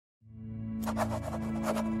Naso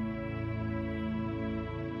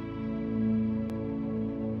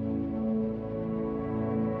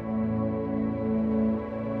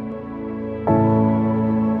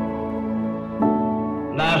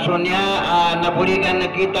niya, nabuligan na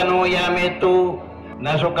kita no yame ito,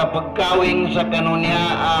 naso kapag kawing sa kanunya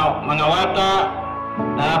mga wata,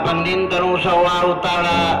 na pandinta no sa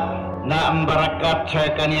warutara, na ang barakat sa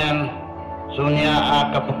kanyan, so niya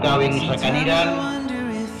kapag kawing sa kanilan,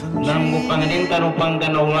 nang mupangdinta no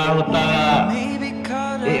panggano warutara,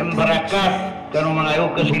 ang barakat, kano mga ayaw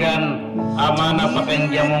kasilan, mana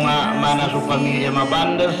pakandya mo nga, mana sa pamilya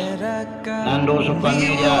Mabandes, nando sa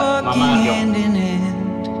pamilya Mamariong.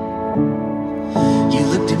 You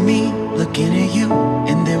looked at me, looking at you,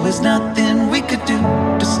 and there was nothing we could do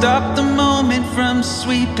to stop the moment from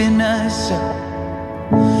sweeping us up.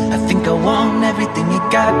 I think I want everything you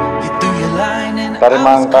got, you threw your line and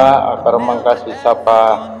karamangka si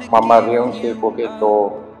Safaa Mamariong si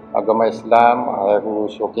Kukito agama Islam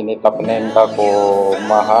aku so kinitapanen ka ko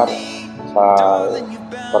mahar sa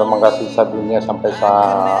karamangka si sa dunia sampai sa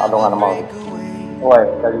ano nga naman. Oy,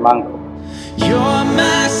 kalimang. You're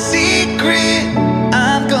my secret,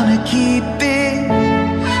 I'm gonna keep it,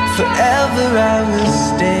 forever I will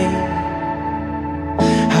stay.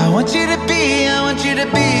 I want you to be, I want you to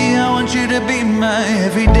be, I want you to be my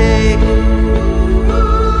everyday.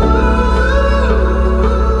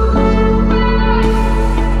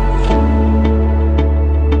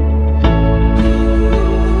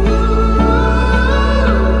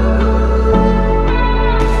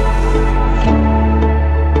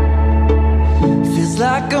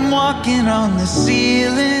 Like I'm walking on the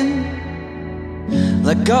ceiling,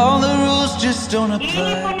 like all the rules just don't apply.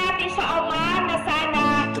 Hingin po natin sa Allah na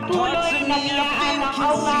sana tuloy na biyaan ng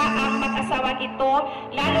Allah ang mag-asawang ito,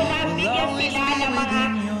 lalo na bigyan sila ng mga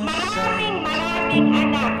maraming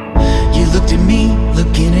anak. You looked at me,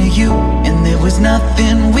 looking at you, and there was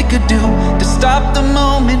nothing we could do to stop the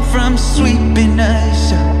moment from sweeping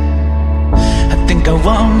us up. I think I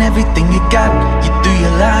want everything you got, you threw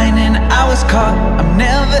your line and I was caught. I'm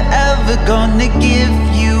never ever gonna give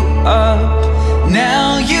you up.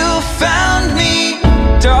 Now you found me,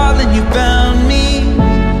 darling, you found me,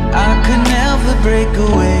 I could never break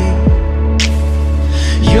away.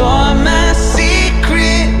 You're my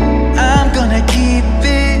secret, I'm gonna keep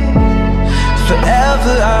it,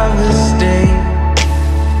 forever I will stay.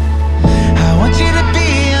 I want you to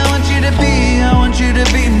be, I want you to be, I want you to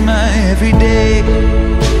be my everyday.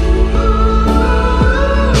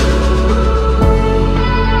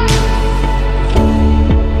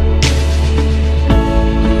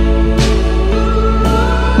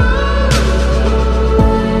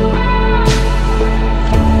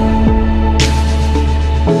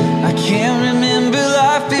 I can't remember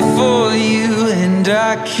life before you, and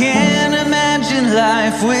I can't imagine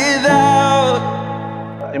life without.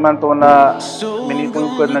 Iman to na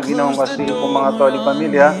minitungkod na ginawang kasi kung mga to di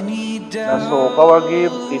pamilya na so kawagi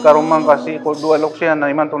ikarumang kasi ko dualok siya na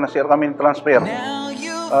iman to na sir kami transfer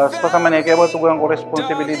sa kaman kaya ba tugang ko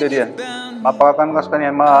responsibilidad yan mapakakan kas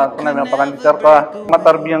kanyan mapakandikar ka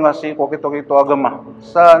matarbiyang kasi ko kito agama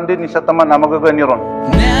sa andin ni sa taman na magagani ron.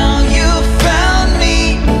 Now you found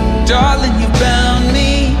me, darling, you found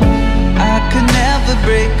me, I could never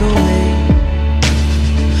break away.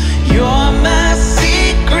 You're my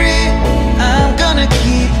secret, I'm gonna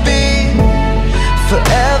keep it,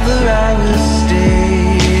 forever I will stay.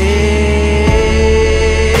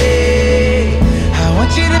 I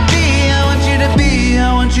want you to be, I want you to be,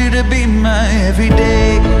 I want you to be my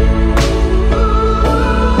everyday.